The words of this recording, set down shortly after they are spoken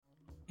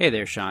Hey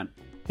there, Sean.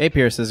 Hey,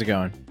 Pierce, how's it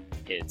going?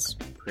 It's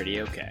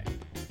pretty okay.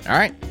 All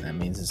right, that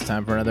means it's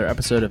time for another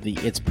episode of the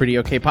It's Pretty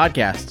Okay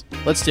podcast.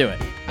 Let's do it.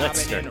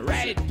 Let's start. In the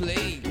right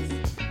place,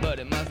 but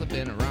it must have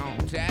been the wrong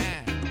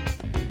time.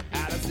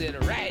 I done said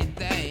the right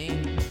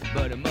thing,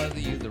 but it must have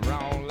used the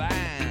wrong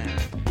line.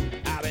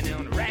 I've been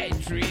on the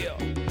right trail,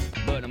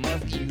 but I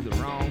must have used the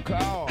wrong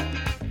car.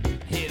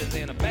 Hit us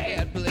in a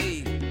bad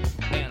place,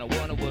 and I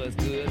wonder what's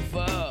good for.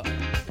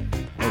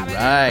 All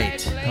right.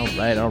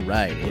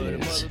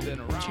 It is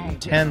June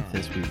 10th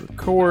as we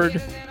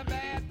record.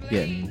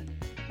 Getting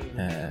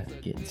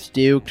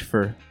stoked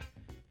for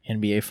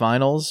NBA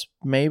Finals,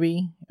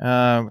 maybe.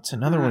 It's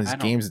another one of these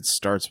games that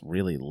starts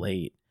really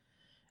late.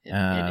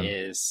 It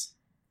is.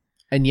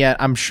 And yet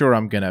I'm sure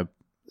I'm going to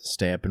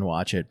stay up and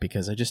watch it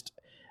because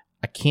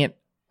I can't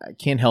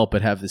help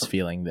but have this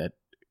feeling that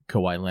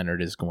Kawhi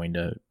Leonard is going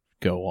to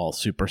go all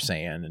Super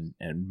Saiyan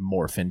and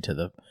morph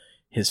into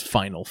his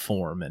final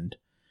form and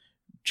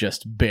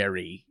just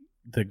bury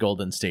the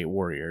Golden State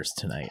Warriors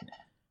tonight.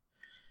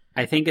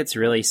 I think it's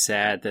really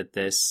sad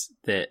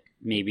that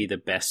maybe the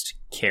best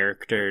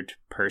charactered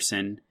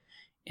person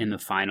in the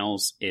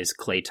finals is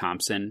Klay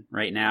Thompson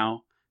right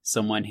now.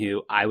 Someone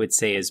who I would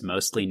say is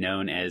mostly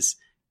known as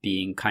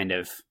being kind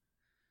of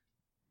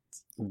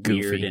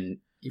weird and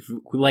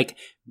like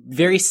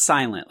very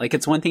silent. Like,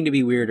 it's one thing to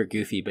be weird or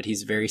goofy, but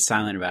he's very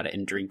silent about it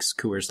and drinks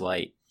Coors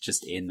Light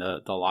just in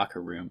the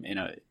locker room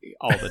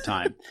all the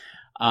time.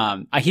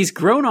 He's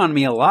grown on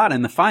me a lot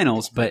in the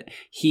finals, but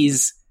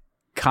he's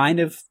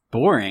kind of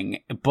boring.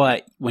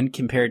 But when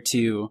compared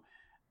to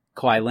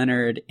Kawhi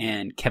Leonard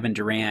and Kevin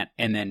Durant,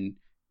 and then,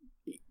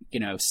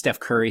 Steph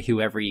Curry,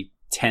 who every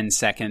 10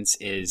 seconds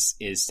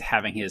is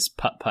having his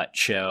putt-putt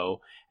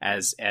show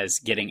as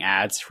getting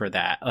ads for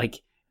that. Like,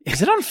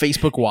 is it on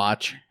Facebook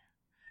Watch?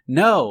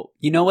 No.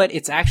 You know what?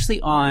 It's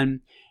actually on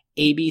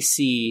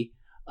ABC.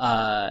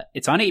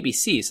 It's on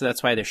ABC, so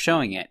that's why they're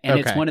showing it. And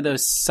It's one of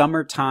those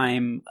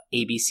summertime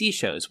ABC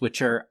shows,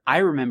 which I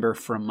remember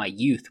from my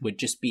youth, would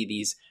just be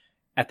these.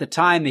 At the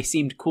time, they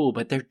seemed cool,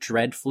 but they're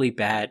dreadfully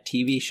bad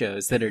TV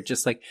shows that are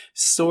just like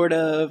sort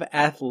of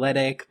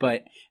athletic,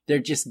 but they're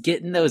just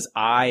getting those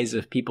eyes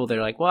of people that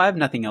are like, well, I have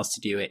nothing else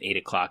to do at 8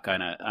 o'clock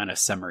on a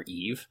summer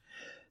eve.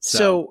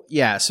 So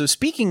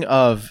speaking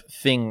of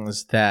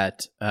things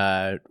that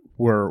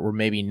were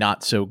maybe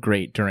not so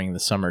great during the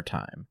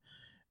summertime,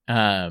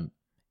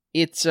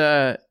 it's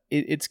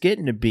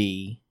getting to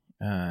be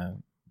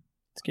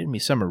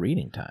summer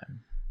reading time.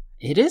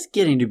 It is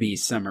getting to be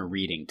summer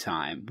reading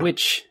time,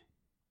 which.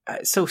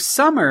 So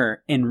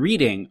summer and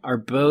reading are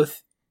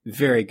both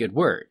very good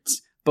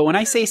words. But when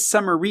I say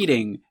summer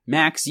reading,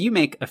 Max, you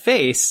make a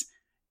face,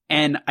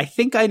 and I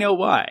think I know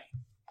why.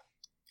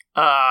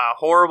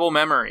 Horrible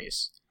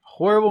memories.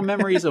 Horrible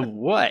memories of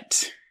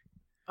what?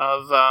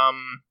 Of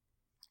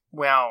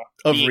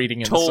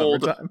reading in the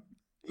summertime?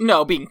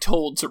 No, being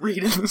told to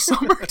read in the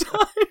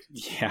summertime.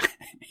 Yeah.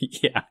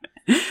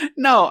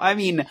 No, I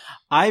mean,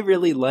 I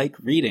really like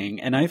reading,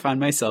 and I find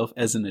myself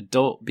as an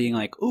adult being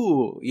like,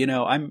 ooh,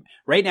 I'm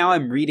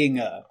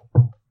reading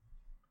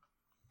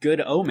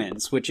Good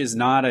Omens, which is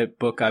not a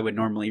book I would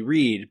normally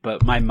read,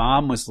 but my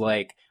mom was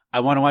like, I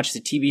want to watch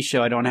the TV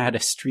show. I don't know how to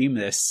stream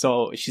this.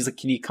 So she's like,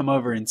 can you come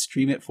over and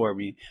stream it for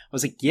me? I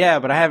was like, yeah,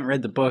 but I haven't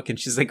read the book. And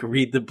she's like,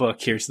 read the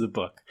book. Here's the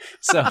book.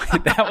 So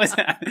that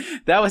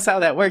was how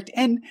that worked.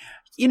 And,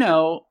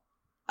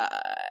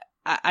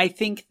 I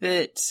think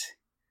that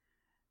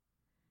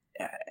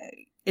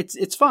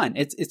it's fun.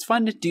 It's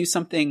fun to do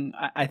something,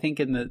 I think,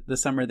 in the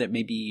summer that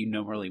maybe you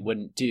normally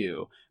wouldn't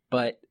do.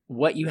 But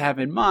what you have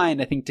in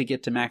mind, I think, to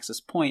get to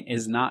Max's point,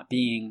 is not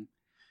being,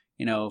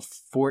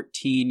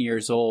 14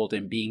 years old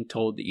and being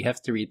told that you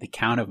have to read The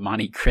Count of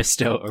Monte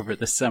Cristo over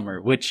the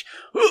summer, which,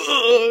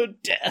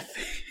 death.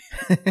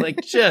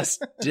 Like,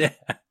 just death.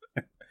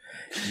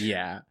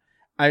 Yeah.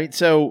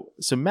 So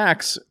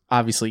Max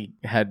obviously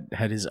had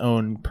his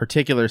own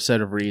particular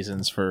set of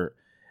reasons for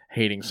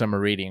hating summer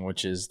reading,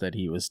 which is that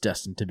he was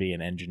destined to be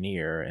an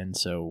engineer, and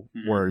so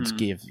words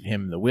gave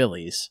him the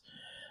willies.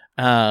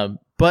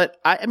 But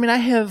I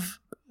have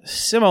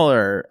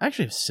similar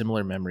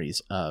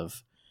memories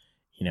of,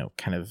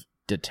 kind of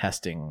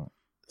detesting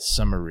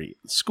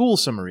school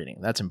summer reading.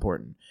 That's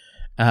important,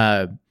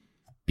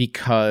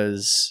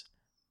 because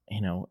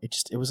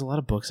it was a lot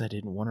of books I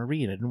didn't want to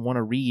read. I didn't want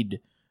to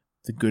read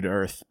The Good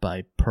Earth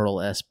by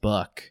Pearl S.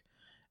 Buck.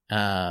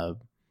 I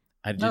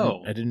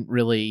didn't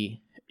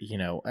really,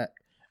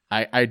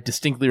 I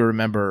distinctly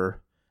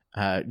remember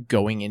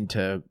going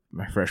into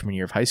my freshman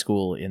year of high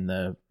school in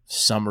the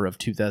summer of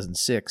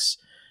 2006,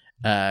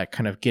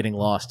 kind of getting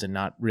lost and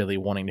not really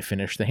wanting to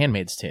finish The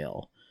Handmaid's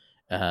Tale.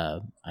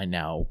 I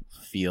now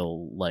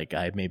feel like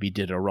I maybe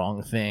did a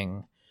wrong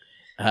thing.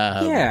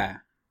 Yeah.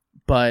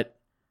 But,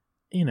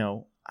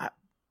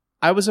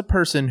 I was a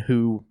person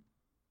who,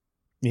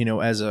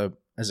 as a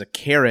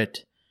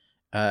carrot,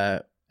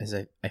 I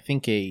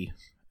think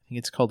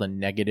it's called a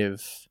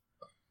negative,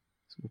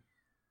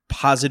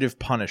 positive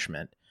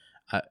punishment.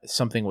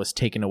 Something was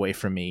taken away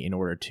from me in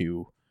order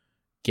to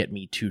get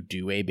me to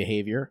do a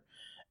behavior.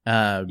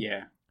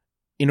 Yeah.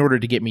 In order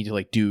to get me to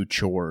like do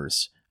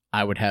chores,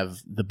 I would have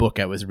the book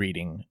I was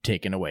reading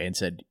taken away and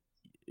said,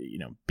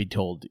 be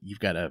told you've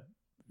got to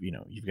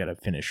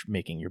finish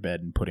making your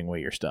bed and putting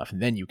away your stuff,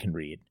 and then you can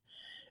read.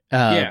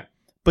 Yeah.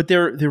 But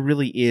there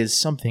really is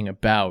something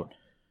about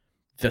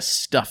the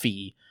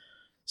stuffy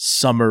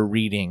summer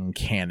reading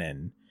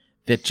canon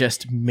that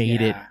just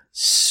made it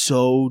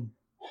so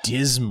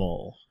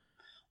dismal.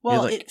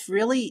 Well, it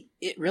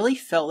really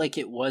felt like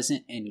it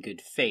wasn't in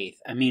good faith.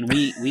 I mean,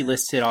 we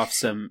listed off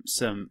some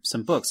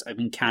books. I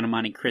mean, Count of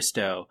Monte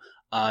Cristo.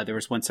 There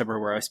was one summer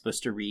where I was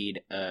supposed to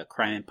read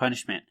Crime and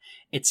Punishment.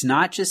 It's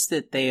not just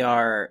that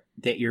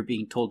that you're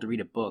being told to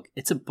read a book.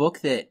 It's a book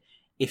that,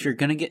 if you're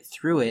going to get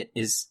through it,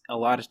 is a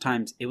lot of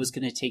times it was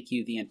going to take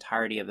you the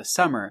entirety of the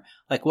summer.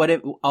 Like, what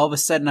if all of a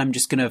sudden I'm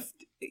just going to,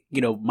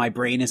 my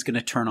brain is going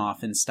to turn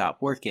off and stop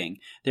working?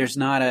 There's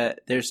not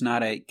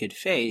a good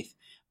faith.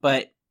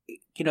 But,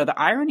 the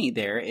irony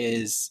there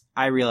is,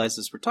 I realize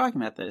as we're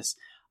talking about this,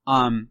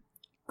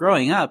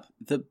 growing up,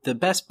 the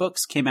best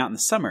books came out in the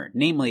summer.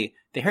 Namely,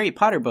 the Harry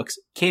Potter books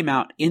came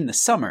out in the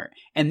summer.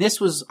 And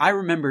I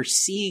remember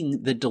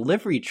seeing the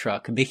delivery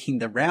truck making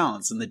the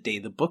rounds on the day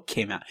the book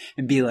came out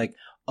and be like,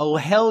 oh,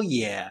 hell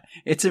yeah,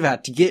 it's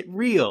about to get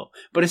real.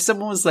 But if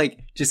someone was like,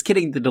 just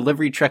kidding, the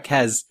delivery truck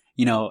has,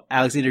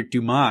 Alexander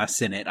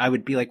Dumas in it, I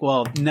would be like,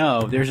 well,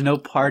 no, there's no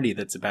party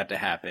that's about to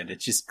happen.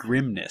 It's just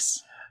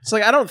grimness. It's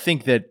like, I don't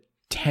think that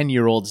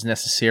 10-year-olds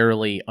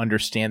necessarily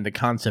understand the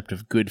concept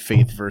of good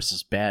faith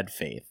versus bad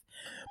faith.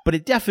 But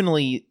it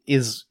definitely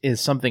is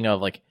something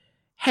of like,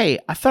 hey,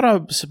 I thought I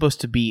was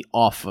supposed to be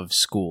off of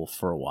school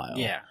for a while.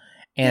 Yeah.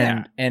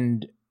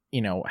 And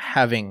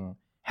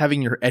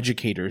having your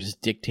educators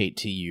dictate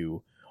to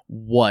you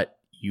what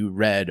you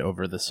read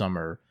over the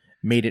summer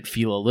made it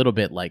feel a little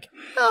bit like,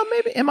 oh,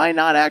 maybe am I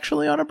not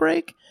actually on a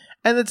break?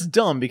 And it's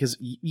dumb because,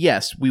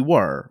 yes, we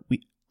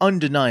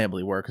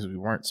undeniably were, because we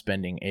weren't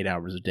spending 8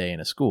 hours a day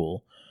in a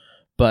school.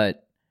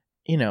 But,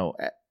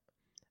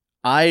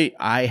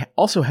 I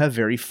also have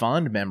very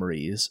fond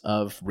memories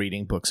of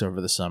reading books over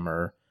the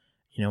summer.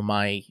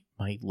 My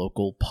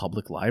local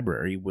public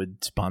library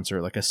would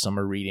sponsor like a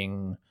summer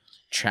reading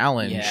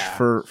challenge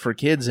for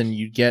kids, and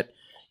you'd get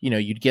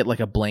like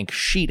a blank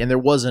sheet, and there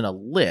wasn't a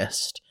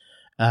list,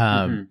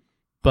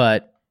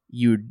 but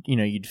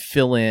you'd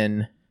fill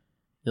in,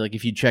 like,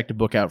 if you checked a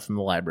book out from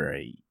the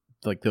library,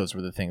 like those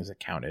were the things that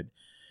counted.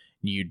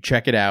 You'd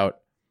check it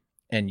out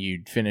and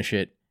you'd finish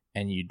it,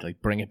 and you'd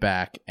like bring it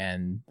back,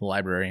 and the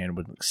librarian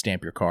would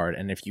stamp your card.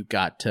 And if you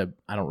got to,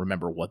 I don't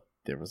remember what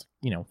there was,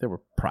 there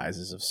were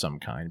prizes of some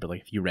kind, but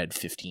like if you read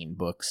 15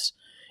 books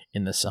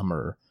in the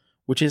summer,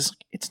 which is,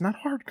 it's not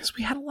hard because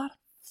we had a lot of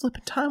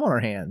flipping time on our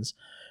hands.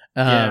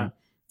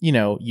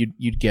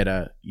 You'd get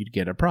a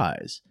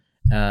prize.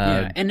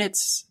 And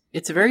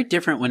it's very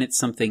different when it's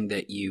something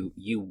that you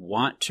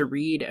want to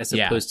read as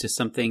opposed to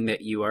something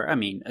that you are. I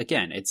mean,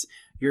 again,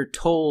 you're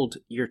told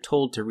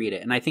to read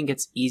it, and I think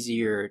it's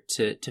easier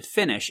to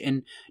finish.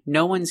 And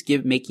no one's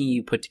making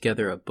you put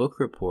together a book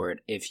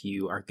report if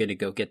you are going to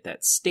go get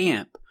that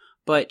stamp.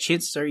 But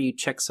chances are you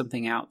check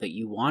something out that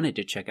you wanted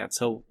to check out,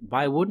 so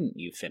why wouldn't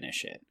you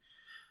finish it?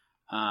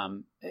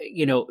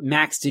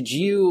 Max, did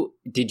you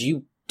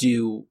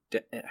do,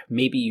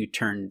 maybe you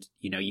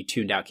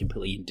tuned out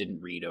completely and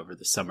didn't read over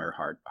the summer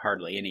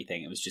hardly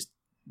anything. It was just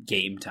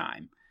game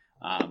time.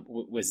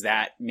 Was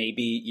that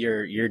maybe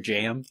your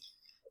jam?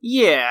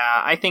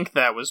 Yeah, I think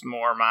that was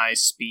more my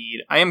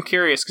speed. I am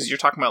curious because you're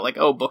talking about like,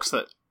 books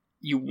that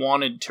you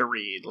wanted to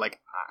read. Like,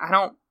 I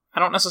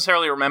don't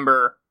necessarily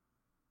remember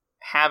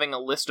having a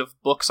list of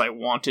books I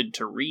wanted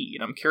to read.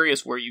 I'm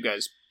curious where you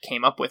guys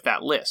came up with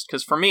that list,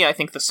 because for me, I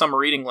think the summer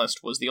reading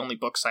list was the only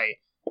books I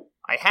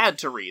had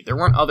to read. There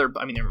weren't other,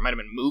 I mean, there might have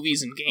been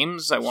movies and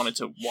games I wanted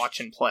to watch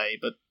and play,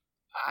 but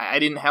I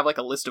didn't have like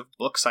a list of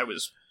books I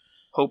was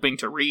hoping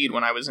to read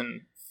when I was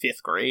in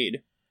 5th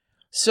grade.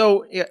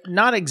 So,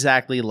 not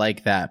exactly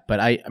like that, but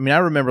I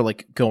remember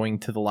like going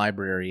to the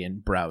library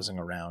and browsing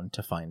around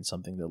to find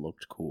something that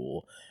looked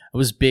cool. I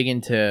was big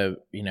into,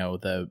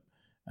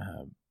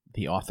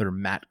 the author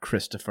Matt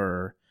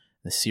Christopher,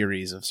 the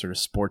series of sort of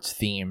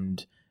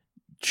sports-themed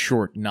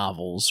short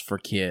novels for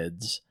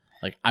kids.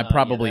 Like, I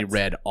probably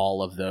read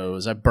all of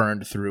those. I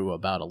burned through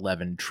about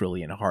 11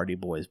 trillion Hardy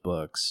Boys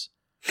books.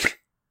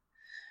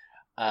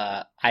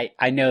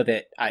 I know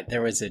that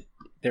there was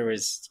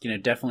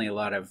definitely a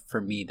lot of, for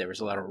me, there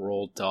was a lot of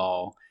Roald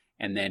Dahl,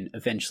 and then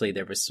eventually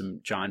there was some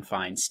John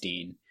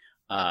Feinstein.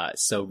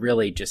 So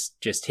really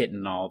just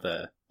hitting all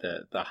the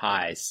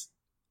highs.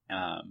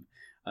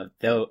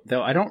 Though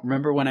I don't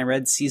remember when I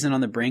read Season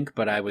on the Brink,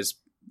 but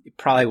it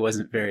probably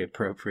wasn't very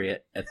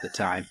appropriate at the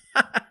time.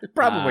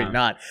 Probably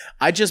not.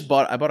 I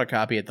bought a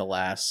copy at the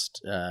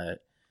last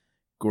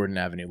Gordon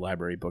Avenue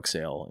Library book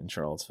sale in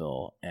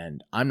Charlottesville,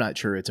 and I'm not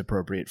sure it's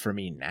appropriate for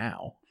me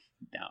now.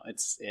 No,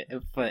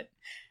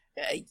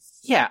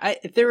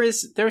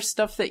 there's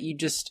stuff that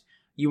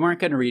you weren't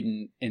going to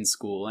read in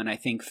school, and I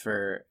think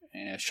for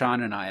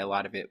Sean and I, a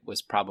lot of it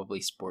was probably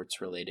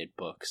sports related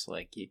books.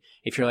 Like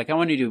if you're like, I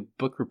want to do a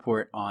book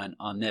report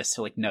on this,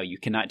 so like, no, you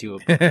cannot do a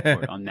book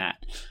report on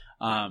that.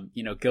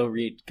 Go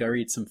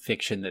read some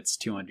fiction that's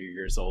 200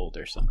 years old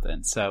or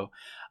something. So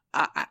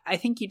I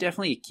think you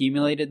definitely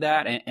accumulated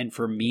that. And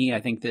for me,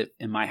 I think that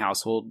in my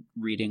household,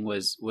 reading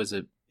was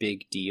a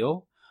big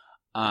deal.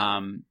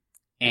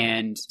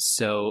 And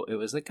so it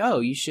was like, oh,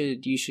 you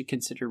should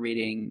consider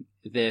reading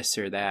this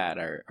or that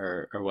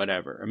or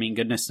whatever. I mean,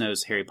 goodness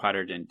knows Harry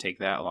Potter didn't take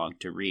that long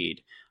to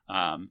read.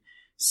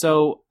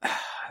 So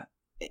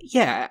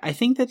yeah, I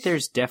think that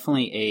there's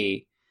definitely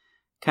a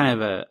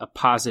kind of a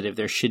positive.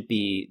 There should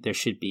be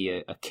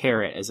a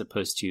carrot as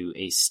opposed to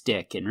a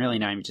stick, and really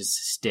not even just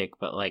a stick,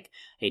 but like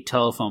a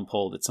telephone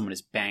pole that someone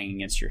is banging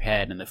against your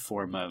head in the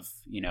form of,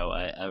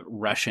 a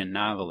Russian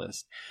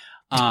novelist.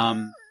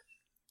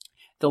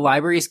 The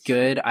library's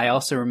good. I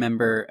also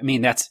remember, I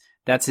mean, the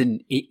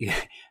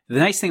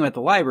nice thing about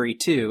the library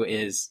too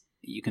is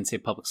you can say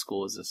public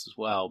school is this as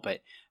well,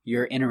 but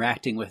you're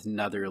interacting with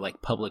another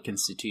like public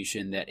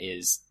institution that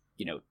is,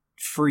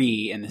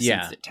 free in the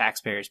sense that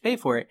taxpayers pay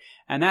for it.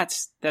 And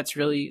that's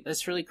really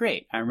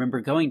great. I remember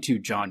going to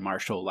John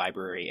Marshall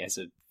Library as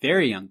a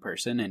very young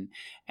person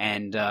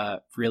and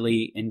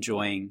really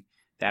enjoying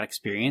that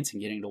experience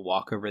and getting to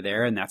walk over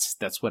there. And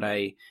that's what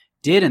I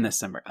did in the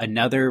summer.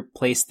 Another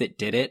place that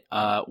did it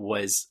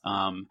was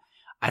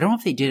I don't know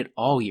if they did it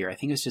all year. I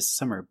think it was just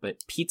summer,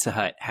 but Pizza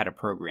Hut had a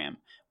program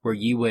where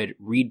you would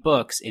read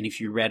books, and if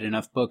you read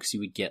enough books,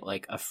 you would get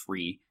like a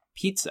free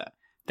pizza.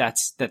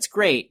 That's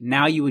great.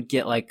 Now you would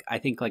get like, I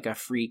think like a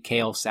free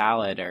kale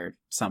salad or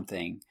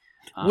something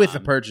with the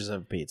purchase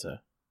of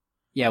pizza.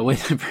 Yeah,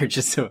 with the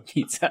purchase of a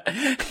pizza.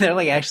 They're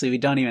like, actually, we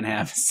don't even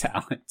have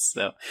salads.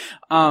 So,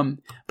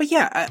 but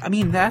yeah, I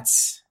mean,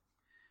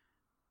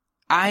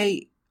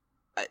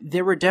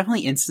 there were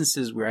definitely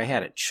instances where I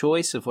had a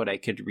choice of what I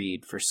could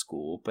read for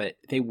school, but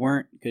they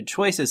weren't good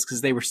choices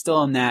because they were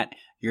still in that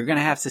you're going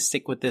to have to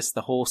stick with this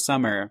the whole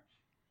summer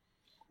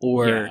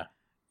or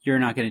you're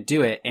not going to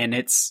do it. And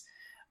it's,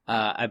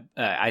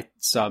 I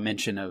saw a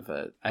mention of,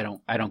 I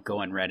don't go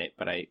on Reddit,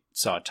 but I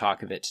saw a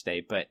talk of it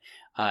today, but,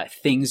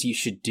 things you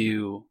should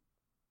do,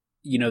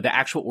 the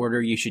actual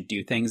order you should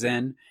do things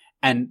in.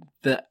 And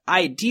the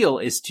ideal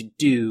is to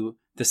do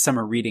the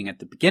summer reading at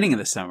the beginning of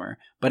the summer.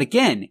 But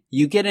again,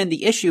 you get in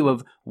the issue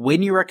of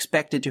when you're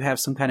expected to have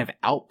some kind of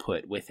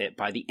output with it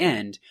by the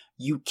end,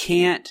 you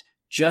can't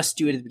just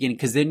do it at the beginning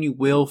because then you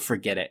will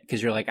forget it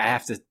because you're like, I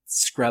have to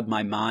scrub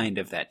my mind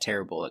of that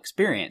terrible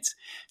experience.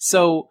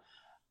 So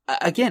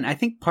again, I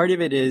think part of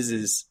it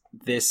is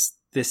this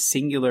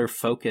singular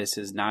focus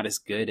is not as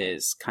good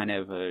as kind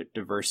of a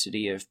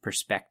diversity of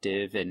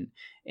perspective and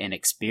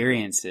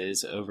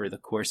experiences over the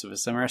course of a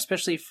summer,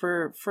 especially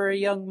for a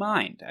young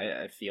mind.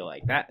 I feel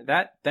like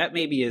that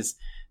maybe is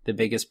the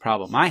biggest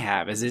problem I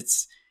have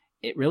is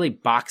it really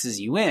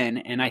boxes you in.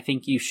 And I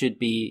think you should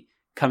be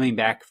coming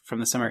back from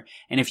the summer.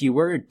 And if you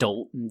were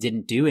adult and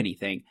didn't do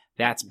anything,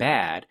 that's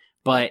bad,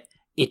 but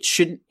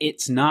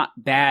it's not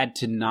bad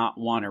to not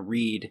want to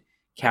read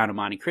Count of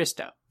Monte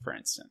Cristo, for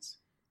instance.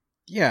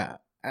 Yeah.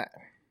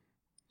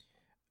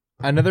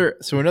 Another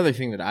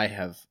thing that I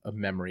have a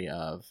memory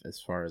of as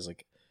far as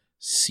like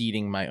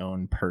seeding my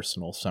own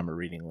personal summer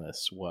reading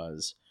list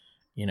was,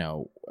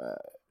 I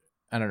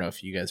don't know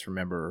if you guys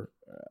remember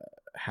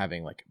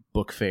having like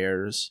book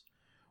fairs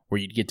where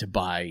you'd get to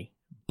buy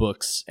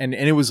books and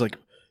it was like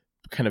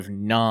kind of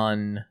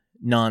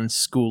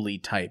non-schooly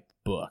type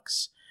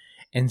books.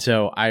 And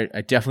so I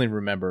definitely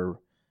remember,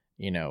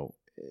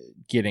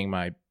 getting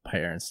my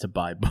parents to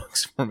buy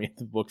books for me at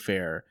the book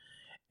fair.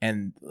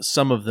 And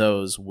some of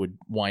those would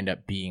wind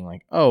up being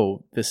like,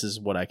 oh, this is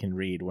what I can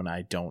read when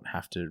I don't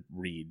have to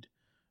read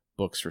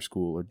books for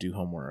school or do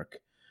homework.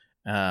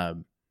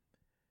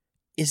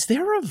 Is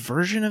there a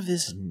version of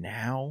this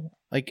now?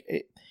 Like,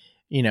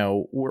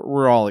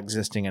 we're all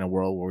existing in a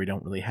world where we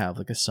don't really have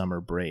like a summer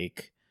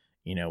break.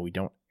 We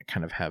don't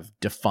kind of have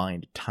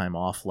defined time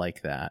off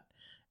like that.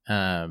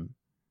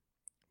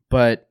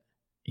 But,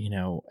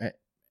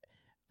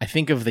 I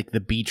think of like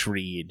the beach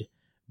read,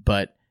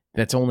 but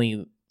that's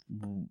only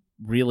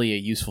really a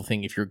useful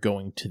thing if you're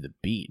going to the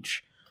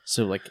beach.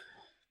 So like,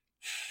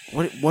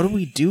 what do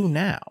we do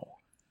now?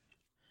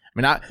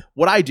 I mean,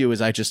 what I do is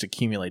I just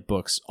accumulate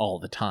books all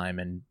the time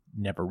and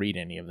never read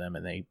any of them,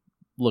 and they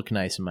look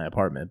nice in my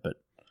apartment. But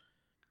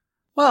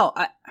well,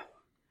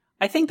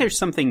 I think there's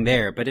something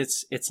there, but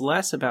it's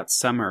less about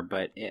summer.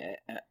 But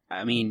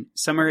I mean,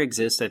 summer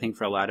exists, I think,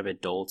 for a lot of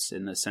adults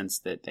in the sense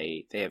that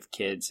they have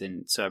kids,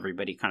 and so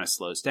everybody kind of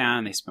slows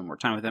down. They spend more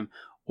time with them,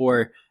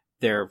 or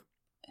they're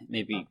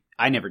maybe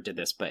I never did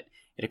this, but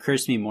it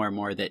occurs to me more and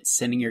more that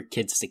sending your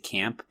kids to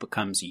camp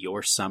becomes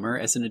your summer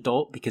as an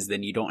adult because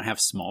then you don't have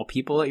small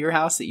people at your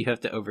house that you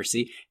have to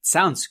oversee. It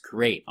sounds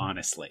great,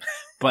 honestly,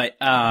 but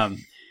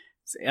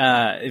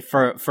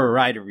for a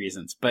variety of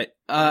reasons. But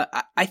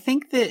I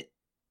think that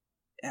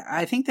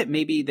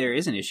maybe there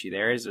is an issue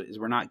there is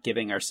we're not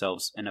giving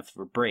ourselves enough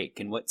of a break.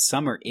 And what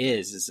summer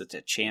is it's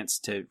a chance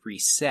to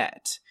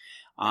reset.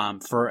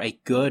 for a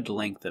good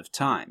length of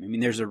time. I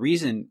mean, there's a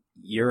reason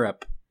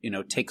Europe,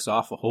 takes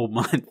off a whole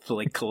month,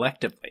 like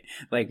collectively.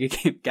 Like we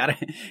gotta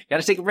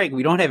take a break.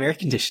 We don't have air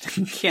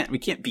conditioning. We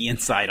can't be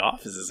inside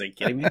offices. Are you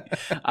kidding me?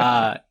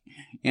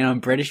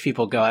 And British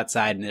people go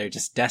outside and they're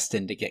just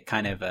destined to get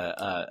kind of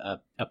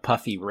a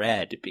puffy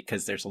red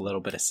because there's a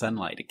little bit of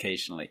sunlight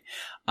occasionally.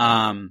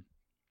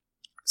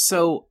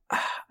 So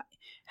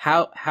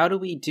how do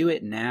we do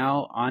it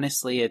now?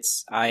 Honestly,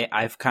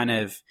 I've kind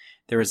of,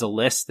 there was a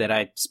list that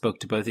I spoke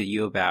to both of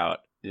you about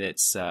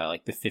that's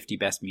like the 50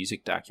 best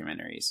music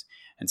documentaries.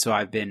 And so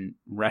I've been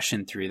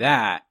rushing through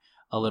that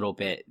a little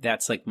bit.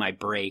 That's like my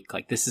break.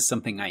 Like this is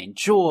something I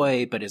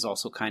enjoy, but is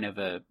also kind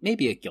of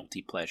maybe a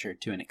guilty pleasure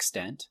to an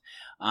extent.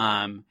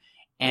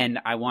 And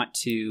I want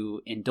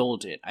to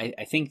indulge it.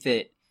 I think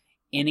that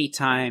any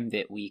time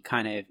that we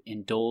kind of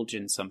indulge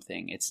in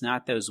something, it's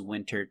not those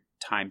winter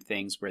time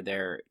things where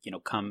they're,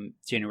 come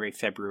January,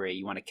 February,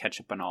 you want to catch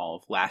up on all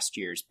of last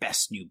year's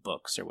best new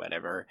books or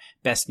whatever,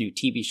 best new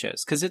TV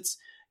shows. Cause it's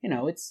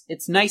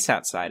nice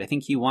outside. I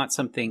think you want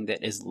something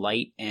that is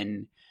light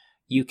and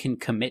you can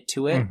commit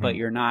to it, but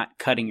you're not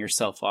cutting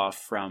yourself off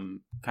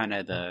from kind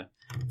of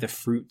the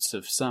fruits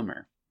of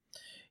summer.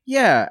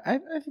 Yeah, I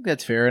think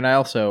that's fair. And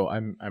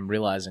I'm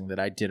realizing that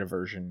I did a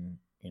version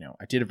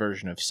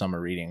of summer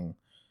reading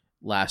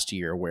last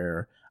year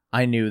where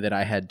I knew that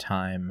I had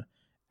time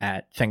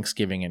at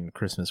Thanksgiving and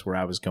Christmas where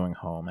I was going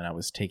home and I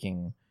was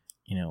taking,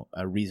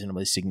 a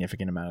reasonably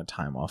significant amount of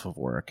time off of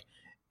work.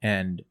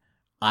 And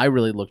I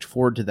really looked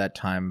forward to that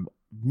time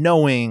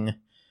knowing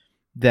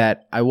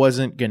that I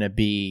wasn't going to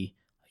be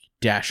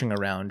dashing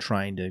around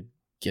trying to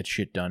get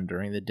shit done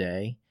during the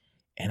day.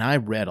 And I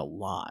read a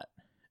lot.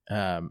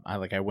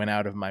 I went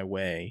out of my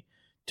way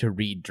to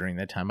read during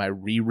that time. I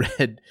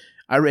reread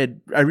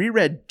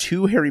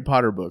 2 Harry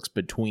Potter books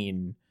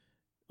between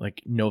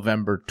like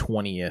November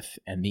 20th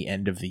and the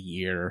end of the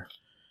year,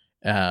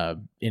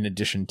 in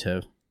addition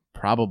to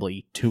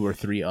probably 2 or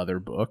 3 other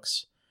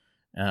books.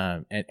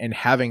 And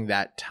having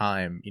that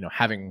time,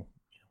 having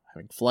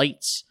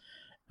flights,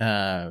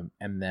 and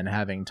then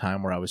having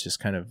time where I was just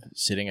kind of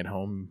sitting at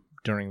home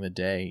during the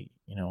day,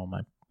 on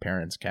my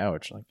parents'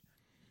 couch. Like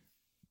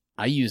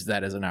I used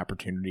that as an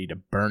opportunity to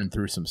burn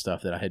through some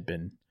stuff that I had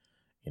been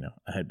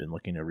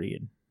looking to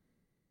read.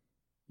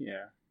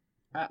 Yeah.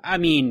 I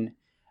mean,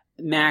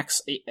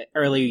 Max,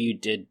 earlier you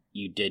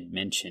did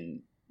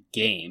mention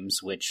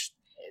games, which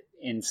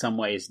in some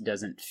ways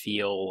doesn't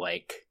feel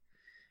like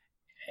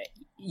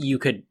you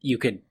could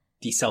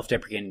be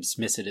self-deprecating and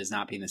dismiss it as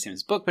not being the same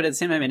as book, but at the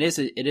same time, it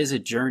is a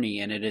journey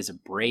and it is a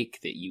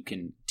break that you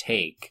can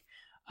take,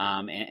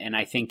 and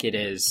I think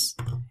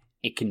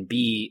it can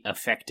be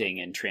affecting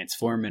and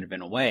transformative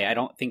in a way. I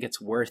don't think it's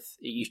worth.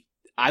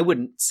 I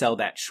wouldn't sell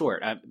that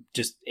short. And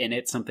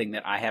it's something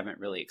that I haven't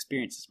really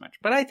experienced as much,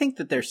 but I think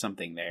that there's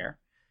something there.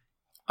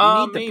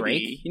 You need the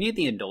break. You need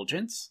the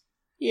indulgence.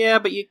 Yeah,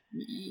 but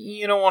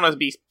you don't want to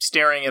be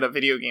staring at a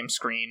video game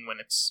screen when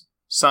it's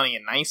sunny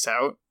and nice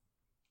out.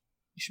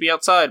 You should be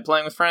outside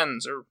playing with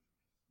friends or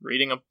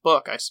reading a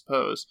book, I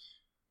suppose.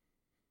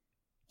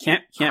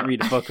 Can't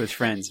read a book with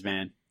friends,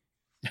 man.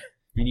 I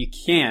mean, you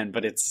can,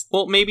 but it's...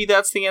 Well, maybe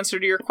that's the answer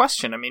to your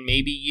question. I mean,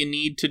 maybe you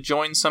need to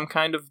join some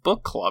kind of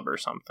book club or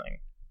something.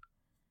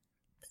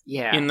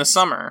 Yeah. In the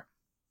summer.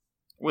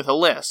 With a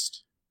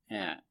list.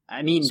 Yeah.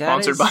 I mean,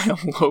 sponsored by a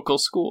local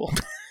school.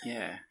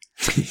 Yeah.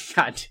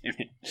 God damn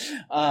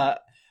it.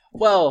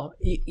 Well,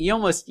 you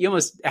almost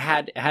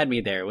had me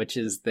there, which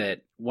is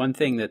that one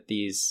thing that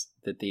these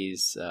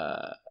this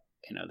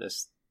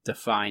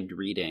defined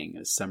reading,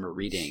 summer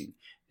reading,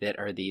 that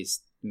are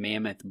these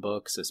mammoth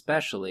books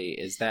especially,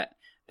 is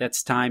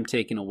that's time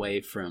taken away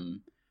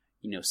from,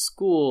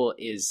 school.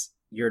 Is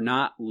you're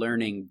not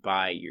learning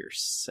by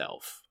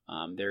yourself.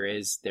 There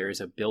is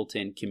a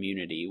built-in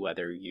community,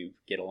 whether you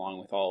get along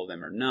with all of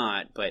them or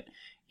not, but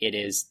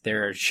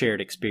there are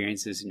shared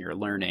experiences in your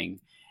learning,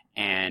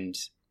 and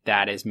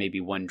that is maybe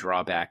one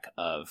drawback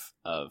of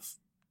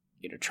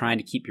trying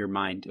to keep your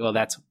mind. Well,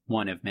 that's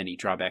one of many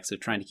drawbacks of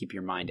trying to keep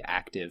your mind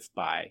active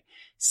by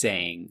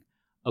saying,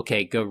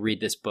 okay, go read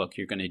this book.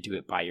 You're going to do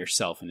it by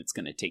yourself, and it's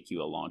going to take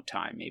you a long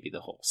time, maybe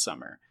the whole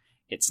summer.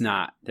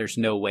 There's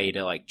no way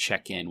to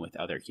check in with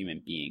other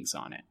human beings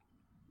on it.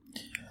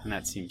 And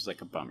that seems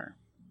like a bummer.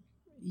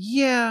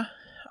 Yeah,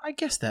 I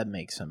guess that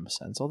makes some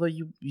sense. Although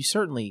you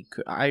certainly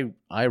could.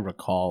 I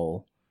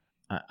recall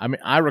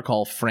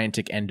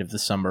frantic end of the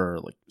summer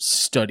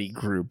study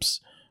groups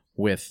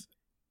with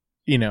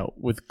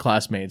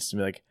classmates to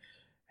be like,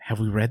 have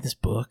we read this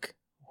book?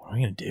 What are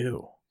we going to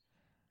do?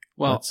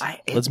 Well,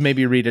 let's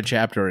maybe read a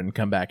chapter and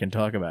come back and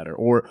talk about it.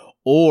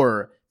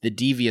 Or the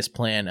devious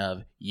plan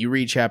of you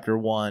read chapter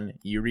 1,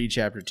 you read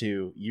chapter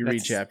 2,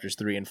 read chapters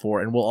 3 and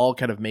 4, and we'll all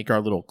kind of make our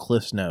little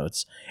Cliff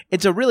Notes.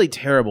 It's a really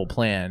terrible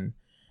plan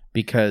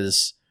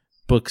because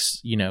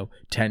books,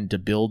 tend to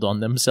build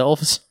on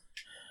themselves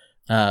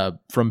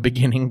from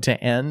beginning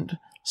to end.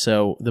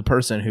 So the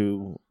person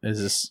who is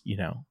this,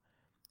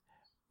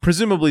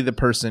 presumably the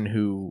person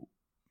who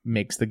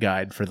makes the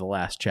guide for the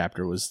last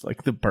chapter was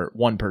like the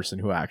one person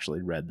who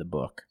actually read the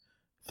book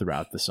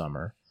throughout the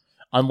summer,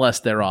 unless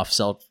they're off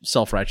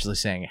self-righteously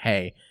saying,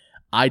 hey,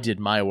 I did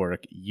my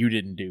work, you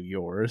didn't do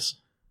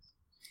yours.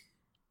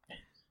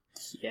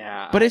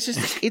 Yeah. But it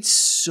is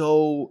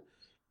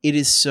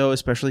so,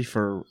 especially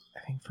for,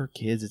 I think for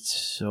kids, it's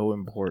so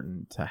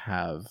important to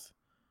have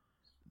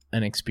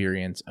an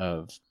experience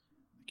of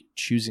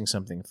choosing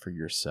something for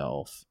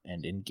yourself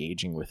and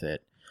engaging with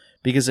it.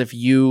 Because if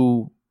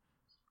you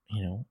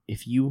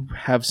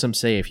have some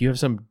say, if you have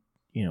some,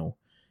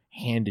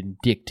 hand in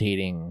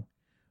dictating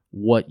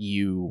what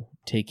you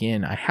take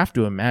in, I have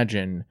to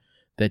imagine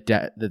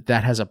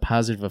that has a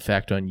positive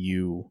effect on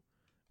you,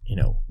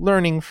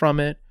 learning from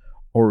it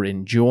or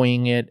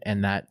enjoying it,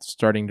 and that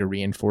starting to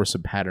reinforce a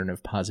pattern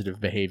of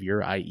positive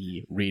behavior,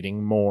 i.e.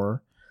 reading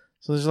more.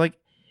 So there's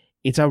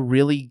it's a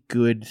really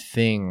good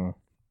thing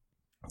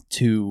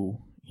to,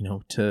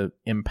 to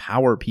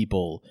empower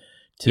people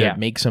to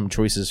make some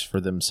choices for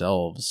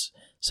themselves.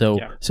 So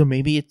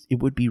maybe it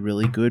would be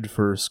really good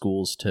for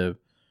schools to,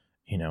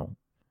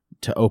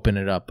 to open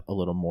it up a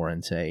little more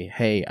and say,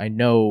 hey, I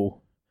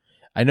know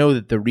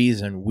that the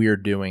reason we're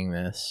doing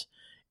this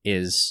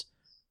is,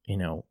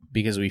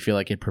 because we feel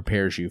like it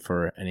prepares you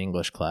for an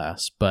English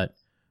class, but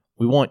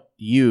we want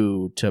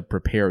you to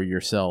prepare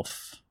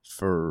yourself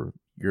for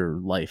your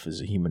life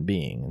as a human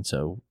being. And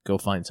so go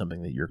find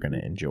something that you're going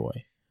to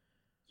enjoy.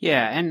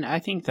 Yeah. And I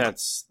think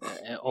that's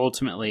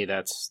ultimately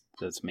that's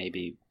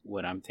maybe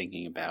what I'm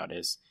thinking about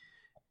is,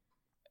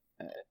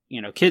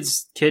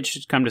 kids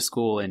should come to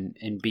school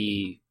and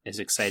be as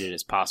excited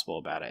as possible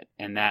about it.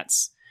 And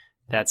that's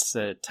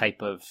the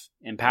type of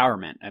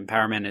empowerment.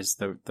 Empowerment is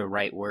the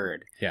right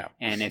word. Yeah.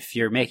 And if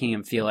you're making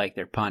them feel like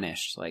they're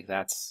punished,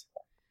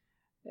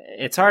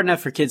 it's hard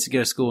enough for kids to go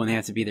to school and they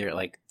have to be there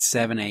at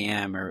 7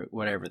 a.m. or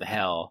whatever the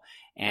hell.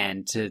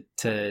 And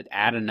to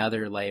add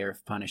another layer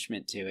of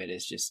punishment to it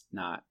is just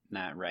not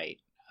right.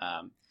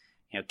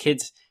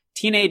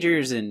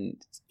 Teenagers and,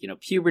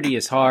 puberty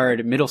is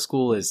hard. Middle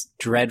school is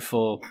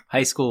dreadful.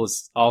 High school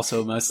is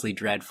also mostly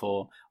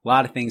dreadful. A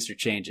lot of things are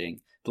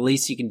changing. The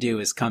least you can do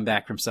is come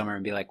back from summer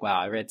and be like, wow,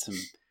 I read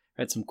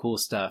some cool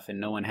stuff and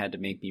no one had to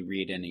make me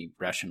read any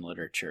Russian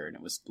literature and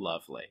it was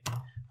lovely.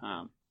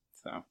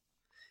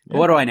 But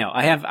what do I know?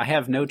 I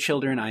have no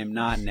children. I am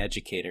not an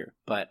educator,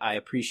 but I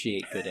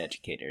appreciate good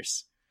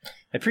educators.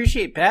 I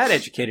appreciate bad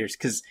educators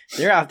because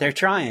they're out there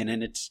trying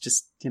and it's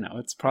just,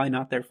 it's probably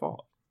not their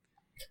fault.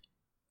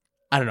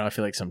 I don't know. I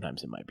feel like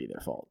sometimes it might be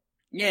their fault.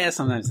 Yeah,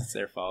 sometimes it's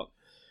their fault.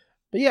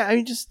 But yeah, I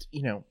mean, just,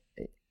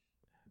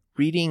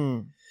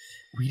 reading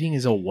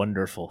is a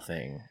wonderful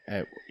thing.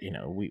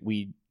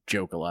 We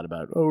joke a lot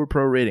about, we're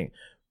pro reading.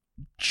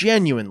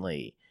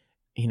 Genuinely,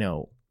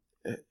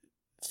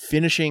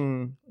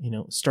 finishing,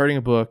 starting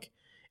a book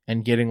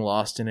and getting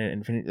lost in it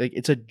and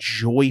it's a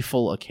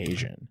joyful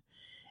occasion.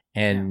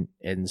 And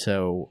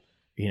so,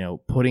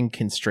 putting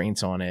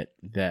constraints on it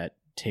that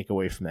take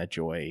away from that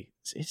joy,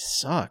 it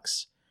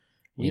sucks.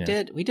 We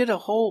did a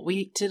whole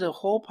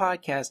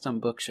podcast on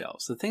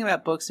bookshelves. The thing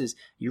about books is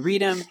you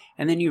read them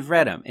and then you've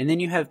read them and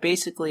then you have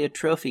basically a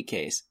trophy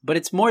case, but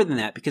it's more than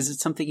that because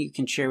it's something you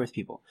can share with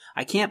people.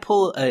 I can't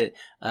pull a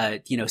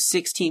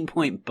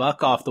 16-point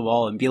book off the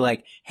wall and be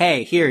like,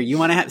 hey, here, you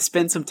want to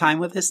spend some time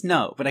with us?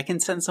 No, but I can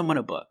send someone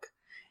a book.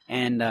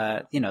 And,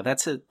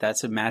 that's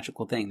a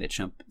magical thing that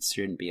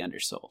shouldn't be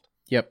undersold.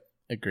 Yep.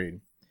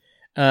 Agreed.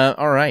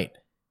 All right.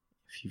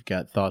 If you've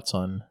got thoughts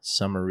on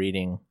summer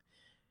reading,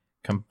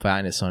 come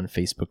find us on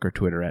Facebook or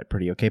Twitter at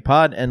Pretty Okay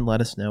Pod and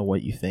let us know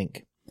what you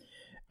think.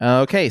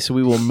 Okay, so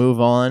we will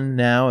move on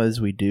now, as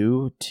we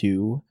do,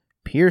 to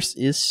Pierce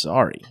is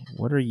Sorry.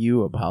 What are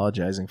you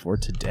apologizing for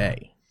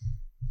today?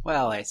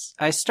 Well,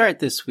 I start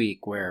this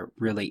week where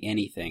really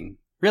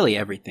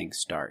everything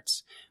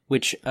starts,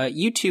 which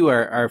you two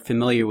are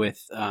familiar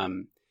with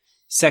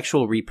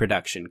sexual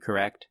reproduction,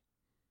 correct?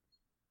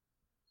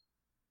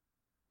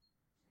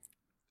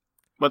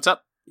 What's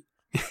up?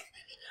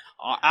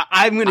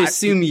 I'm going to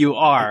assume you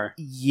are.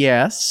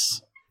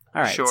 Yes.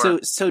 All right. Sure.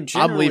 So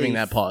generally, I'm leaving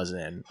that pause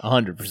in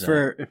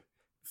 100%.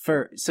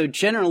 So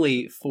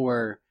generally,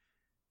 for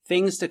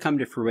things to come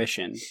to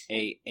fruition,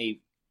 a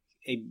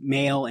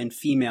male and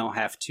female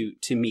have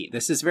to meet.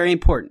 This is very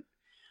important.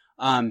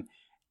 And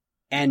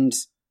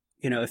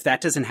if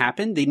that doesn't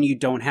happen, then you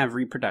don't have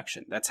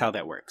reproduction. That's how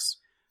that works.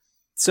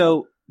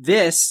 So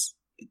this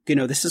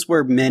is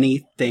where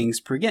many things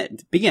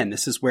begin.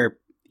 This is where,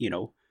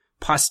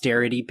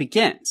 posterity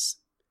begins.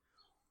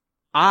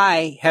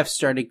 I have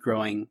started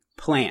growing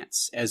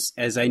plants,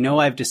 as I know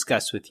I've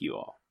discussed with you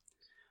all.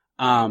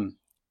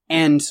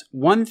 And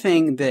one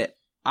thing that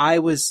I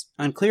was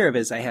unclear of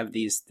is I have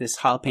this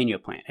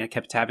jalapeno plant, and it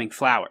kept having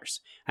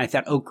flowers. And I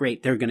thought, oh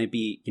great, they're going to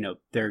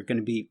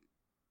be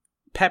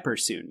pepper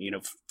soon,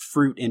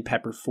 fruit in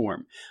pepper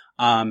form.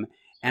 And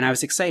I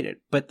was excited,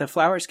 but the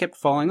flowers kept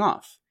falling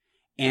off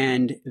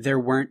and there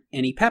weren't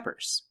any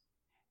peppers.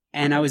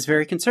 And I was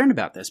very concerned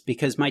about this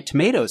because my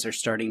tomatoes are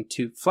starting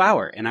to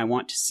flower and I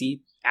want to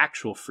see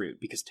actual fruit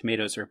because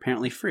tomatoes are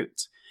apparently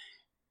fruits.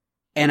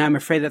 And I'm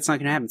afraid that's not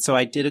going to happen. So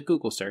I did a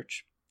Google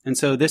search. And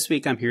so this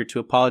week I'm here to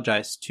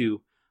apologize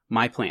to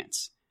my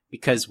plants,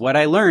 because what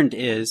I learned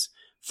is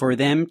for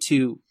them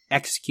to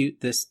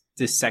execute this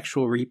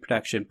sexual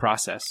reproduction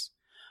process,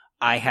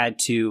 I had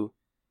to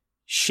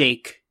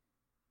shake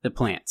the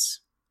plants.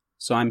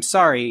 So I'm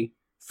sorry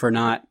for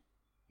not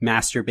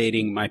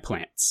masturbating my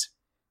plants.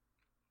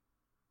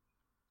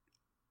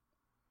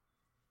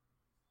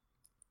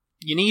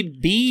 You need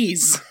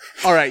bees.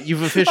 All right,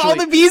 you've officially all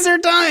the bees are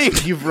dying.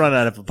 You've run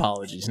out of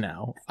apologies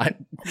now.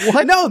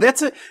 What? No,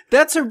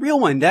 that's a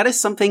real one. That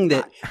is something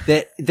that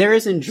there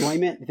is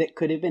enjoyment that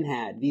could have been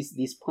had.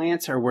 These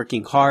plants are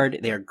working hard.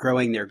 They're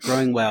growing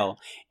well,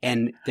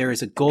 and there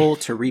is a goal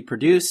to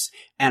reproduce.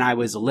 And I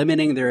was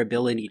limiting their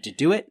ability to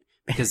do it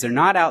because they're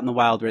not out in the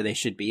wild where they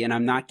should be, and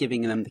I'm not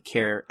giving them the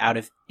care out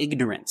of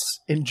ignorance.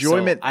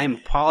 Enjoyment. So I'm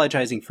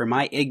apologizing for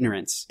my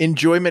ignorance.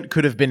 Enjoyment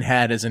could have been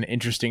had as an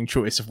interesting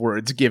choice of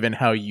words, given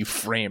how you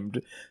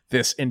framed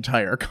this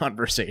entire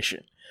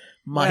conversation.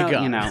 My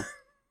God. You know,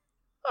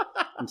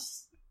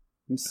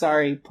 I'm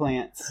sorry,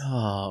 plants.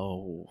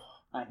 Oh.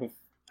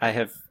 I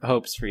have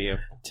hopes for you.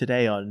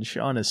 Today on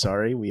Sean is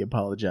Sorry, we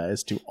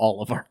apologize to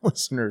all of our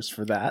listeners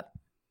for that.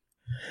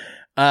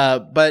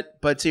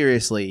 But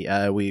seriously,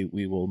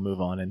 we will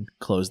move on and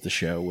close the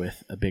show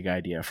with a big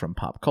idea from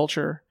pop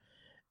culture.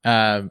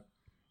 And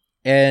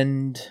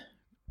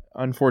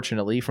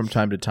unfortunately, from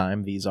time to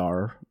time, these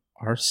are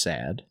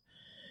sad.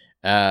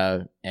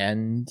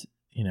 And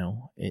you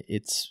know,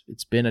 it's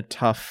been a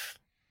tough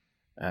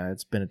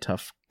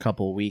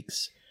couple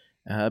weeks,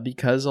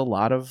 because a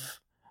lot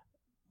of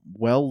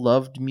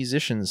well-loved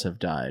musicians have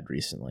died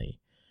recently.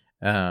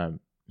 You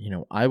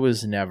know, I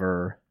was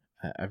never,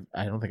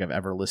 I don't think I've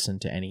ever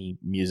listened to any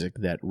music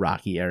that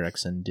Rocky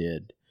Erickson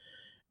did,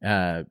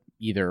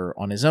 either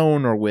on his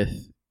own or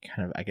with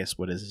kind of, I guess,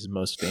 what is his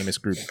most famous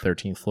group,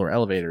 13th Floor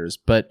Elevators.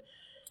 But,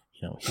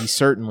 you know, he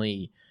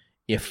certainly,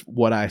 if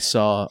what I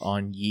saw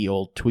on Ye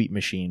Old Tweet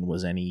Machine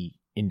was any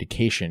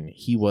indication,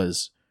 he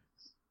was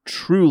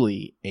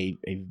truly a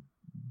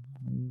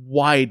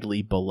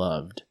widely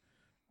beloved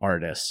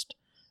artist,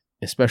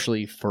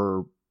 especially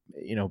for,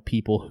 you know,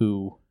 people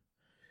who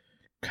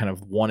kind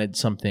of wanted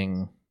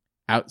something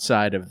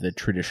outside of the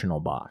traditional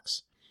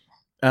box.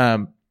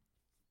 But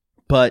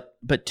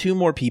two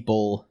more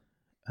people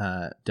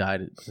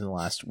died in the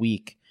last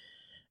week.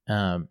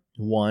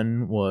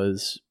 One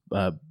was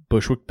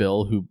Bushwick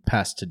Bill, who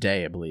passed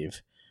today, I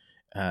believe,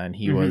 and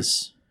he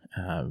was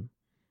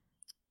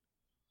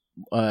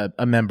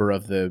a member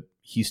of the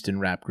Houston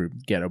rap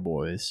group Ghetto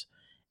Boys.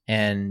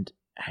 And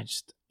I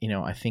just, you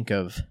know, I think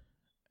of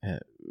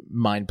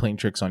Mind Playing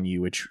Tricks on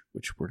You, which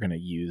we're going to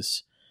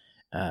use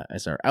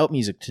as our out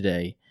music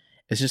today.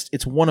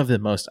 It's one of the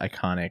most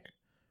iconic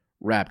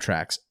rap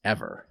tracks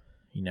ever.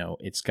 You know,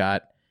 it's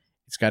got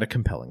a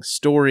compelling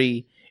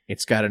story.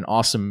 It's got an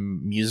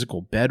awesome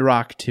musical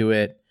bedrock to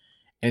it.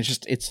 And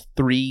it's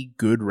three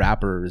good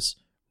rappers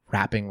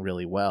rapping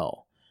really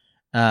well.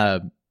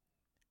 And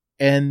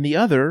the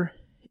other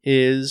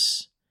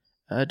is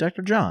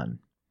Dr. John.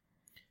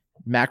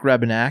 Mac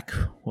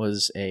Rebenak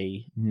was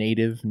a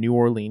native New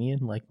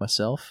Orleanian like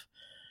myself.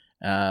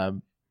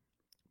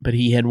 But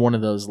he had one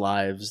of those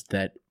lives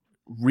that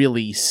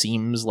really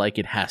seems like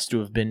it has to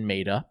have been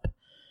made up.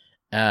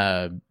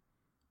 And,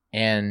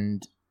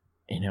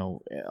 you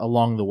know,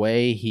 along the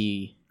way,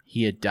 he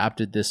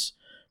adopted this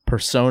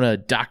persona,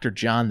 Dr.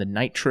 John the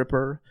Night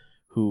Tripper,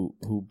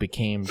 who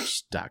became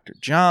Dr.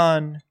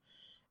 John.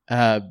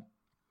 And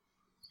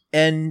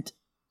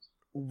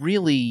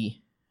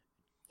really,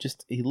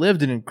 just he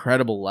lived an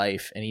incredible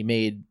life, and he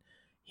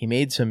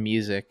made some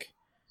music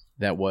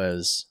that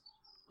was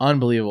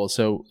unbelievable.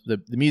 So the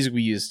music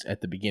we used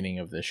at the beginning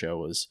of the show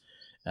was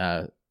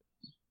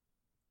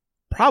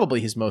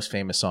probably his most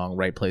famous song,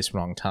 Right Place,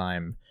 Wrong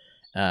Time,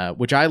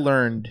 which I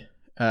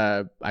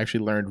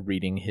actually learned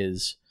reading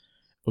his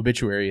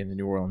obituary in the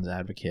New Orleans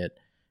Advocate.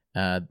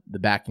 The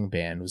backing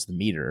band was the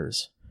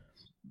Meters,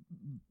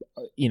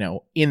 you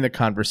know, in the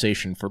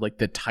conversation for like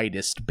the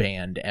tightest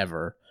band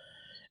ever.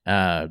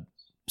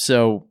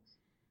 So,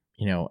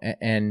 you know,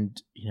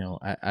 and, you know,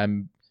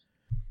 I'm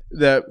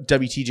the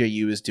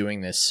WTJU is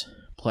doing this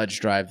pledge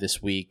drive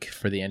this week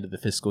for the end of the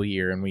fiscal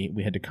year. And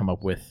we had to come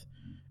up with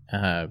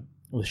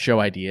show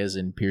ideas,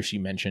 and Pierce, you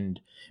mentioned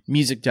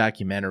music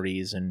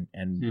documentaries, and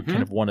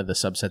kind of one of the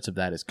subsets of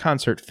that is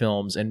concert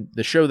films. And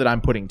the show that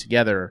I'm putting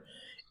together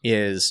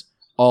is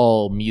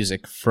all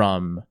music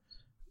from,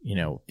 you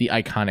know, the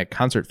iconic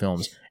concert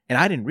films. And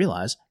I didn't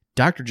realize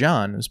Dr.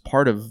 John was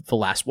part of The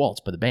Last Waltz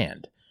by the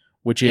band,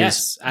 which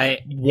is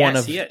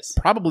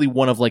probably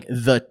one of like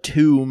the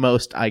two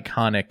most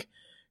iconic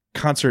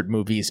concert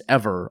movies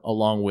ever,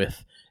 along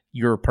with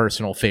your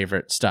personal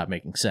favorite, Stop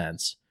Making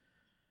Sense.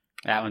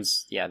 That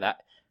one's, that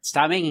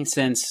Stop Making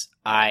Sense.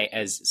 I,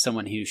 as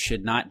someone who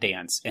should not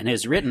dance and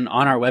has written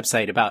on our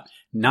website about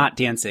not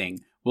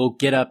dancing, will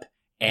get up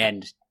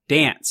and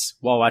dance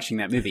while watching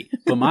that movie.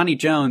 Bomani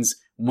Jones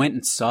went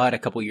and saw it a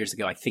couple years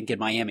ago, I think in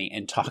Miami,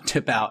 and talked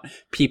about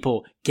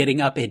people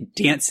getting up and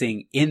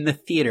dancing in the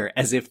theater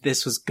as if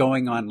this was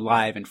going on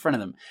live in front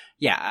of them.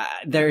 Yeah,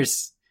 there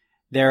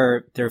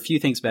are a few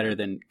things better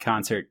than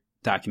concert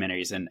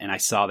documentaries, and I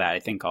saw that.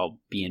 I think I'll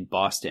be in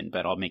Boston,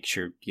 but I'll make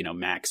sure,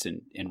 Max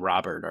and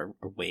Robert are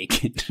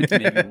awake and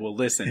maybe we'll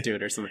listen to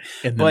it or something.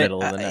 In the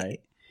middle of the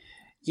night.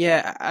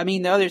 Yeah, I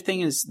mean, the other thing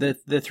is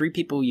the three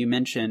people you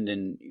mentioned,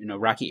 and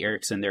Rocky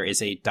Erickson. There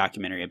is a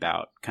documentary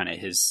about kind of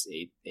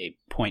a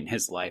point in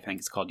his life. I think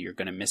it's called "You're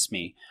Gonna Miss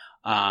Me,"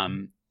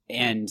 so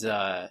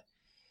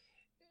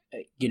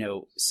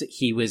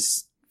he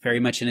was very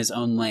much in his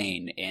own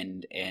lane,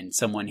 and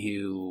someone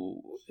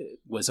who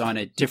was on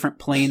a different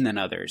plane than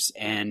others.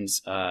 And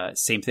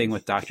same thing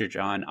with Dr.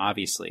 John.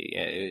 Obviously,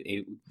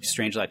 a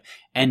strange life.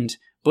 And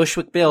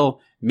Bushwick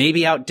Bill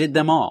maybe outdid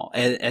them all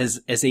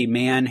as a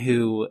man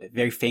who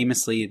very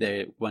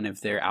famously, one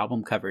of their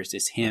album covers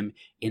is him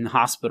in the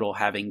hospital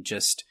having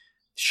just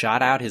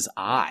shot out his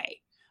eye.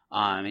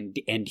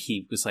 And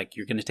he was like,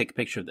 you're going to take a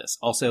picture of this.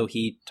 Also,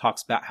 he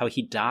talks about how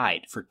he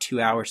died for 2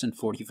 hours and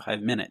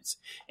 45 minutes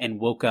and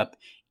woke up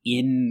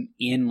in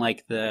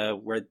like the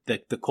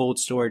cold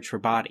storage for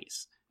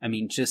bodies. I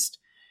mean, just,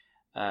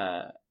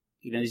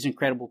 these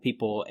incredible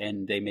people,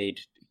 and they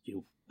made,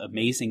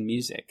 amazing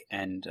music,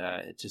 and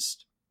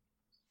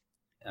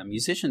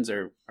musicians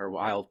are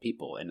wild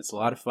people, and it's a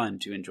lot of fun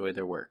to enjoy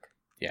their work.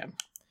 Yeah.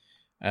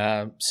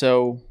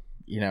 So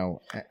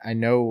I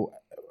know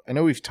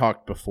we've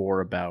talked before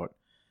about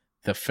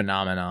the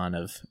phenomenon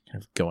of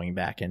kind of going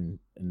back and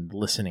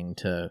listening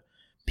to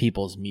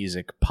people's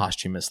music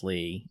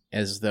posthumously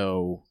as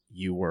though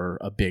you were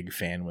a big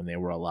fan when they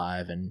were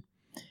alive, and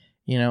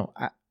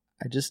I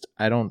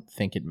don't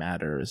think it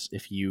matters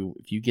if you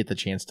get the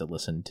chance to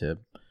listen to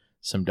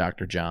some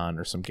Dr. John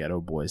or some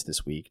Ghetto Boys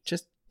this week.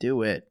 Just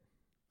do it,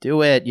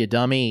 you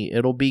dummy.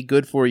 It'll be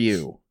good for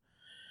you.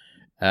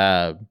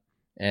 And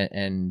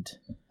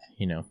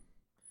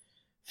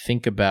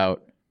think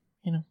about,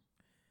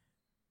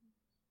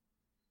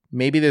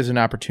 maybe there's an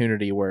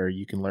opportunity where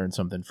you can learn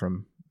something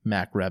from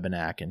Mac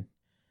Rebennack and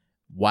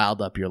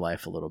wild up your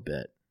life a little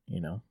bit.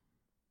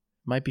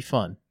 Might be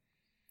fun.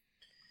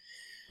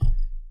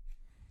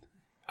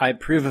 I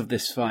approve of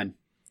this fun.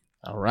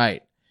 All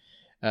right.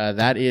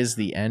 That is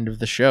the end of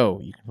the show.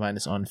 You can find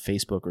us on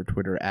Facebook or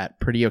Twitter at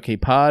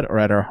PrettyOkPod, or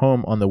at our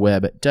home on the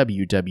web at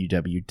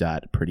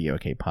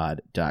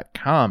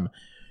www.prettyokpod.com.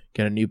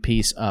 Got a new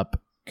piece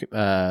up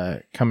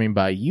coming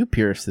by you,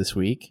 Pierce, this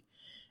week.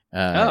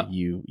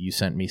 You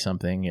sent me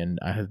something, and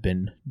I have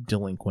been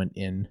delinquent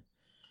in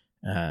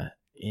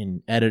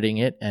editing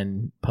it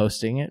and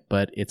posting it,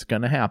 but it's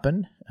going to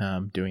happen.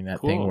 Doing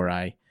that thing where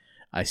I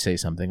say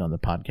something on the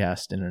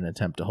podcast in an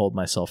attempt to hold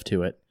myself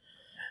to it.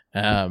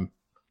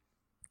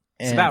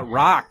 It's about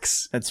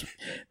rocks.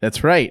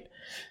 That's right.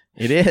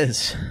 It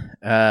is.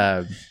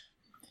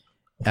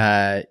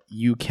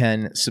 You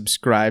can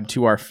subscribe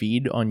to our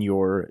feed on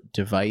your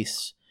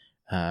device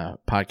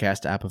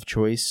podcast app of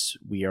choice.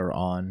 We are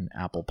on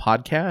Apple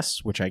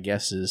Podcasts, which I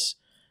guess is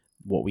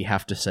what we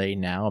have to say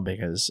now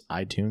because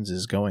iTunes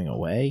is going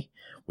away.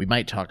 We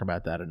might talk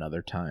about that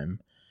another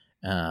time.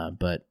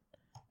 But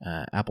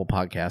Apple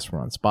Podcasts, we're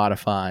on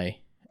Spotify.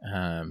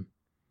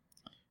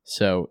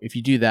 So if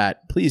you do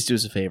that, please do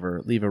us a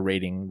favor, leave a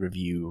rating,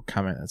 review,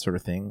 comment, that sort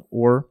of thing.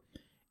 Or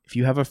if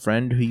you have a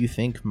friend who you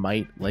think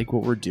might like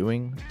what we're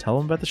doing, tell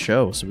them about the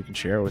show so we can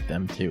share it with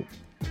them too.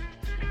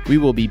 We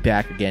will be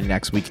back again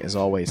next week, as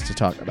always, to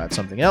talk about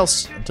something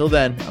else. Until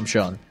then, I'm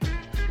Sean.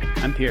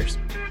 I'm Pierce.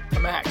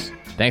 I'm Max.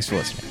 Thanks for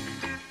listening.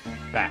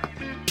 Bye.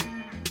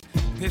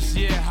 This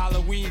year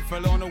Halloween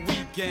fell on a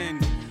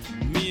weekend.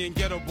 Me and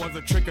Ghetto Boys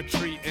are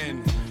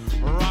trick-or-treating,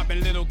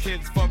 robbing little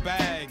kids for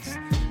bags,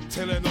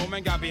 till an old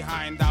man got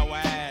behind our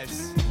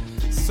ass.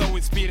 So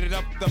we speeded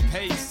up the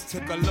pace,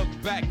 took a look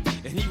back,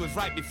 and he was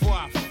right before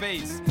our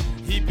face.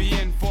 He'd be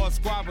in for a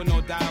squabble,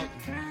 no doubt,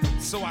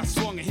 so I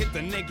swung and hit the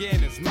nigga in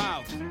his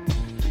mouth.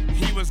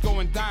 He was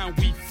going down,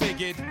 we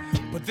figured,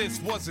 but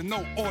this wasn't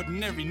no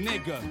ordinary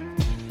nigga.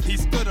 He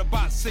stood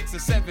about 6 or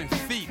 7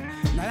 feet,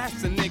 now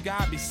that's the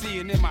nigga I be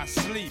seeing in my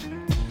sleep.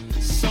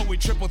 So we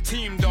triple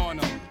teamed on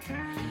him,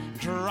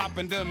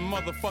 dropping them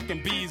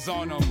motherfucking bees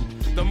on him.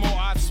 The more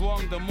I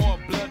swung, the more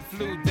blood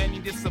flew. Then he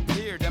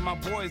disappeared, and my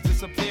boys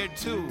disappeared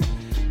too.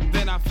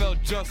 Then I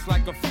felt just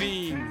like a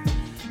fiend.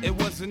 It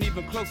wasn't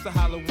even close to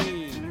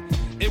Halloween.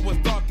 It was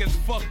dark as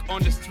fuck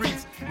on the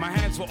streets. My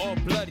hands were all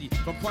bloody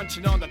from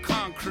punching on the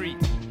concrete.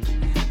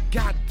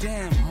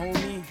 Goddamn,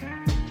 homie.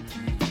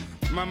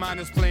 My mind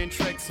is playing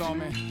tricks on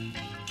me.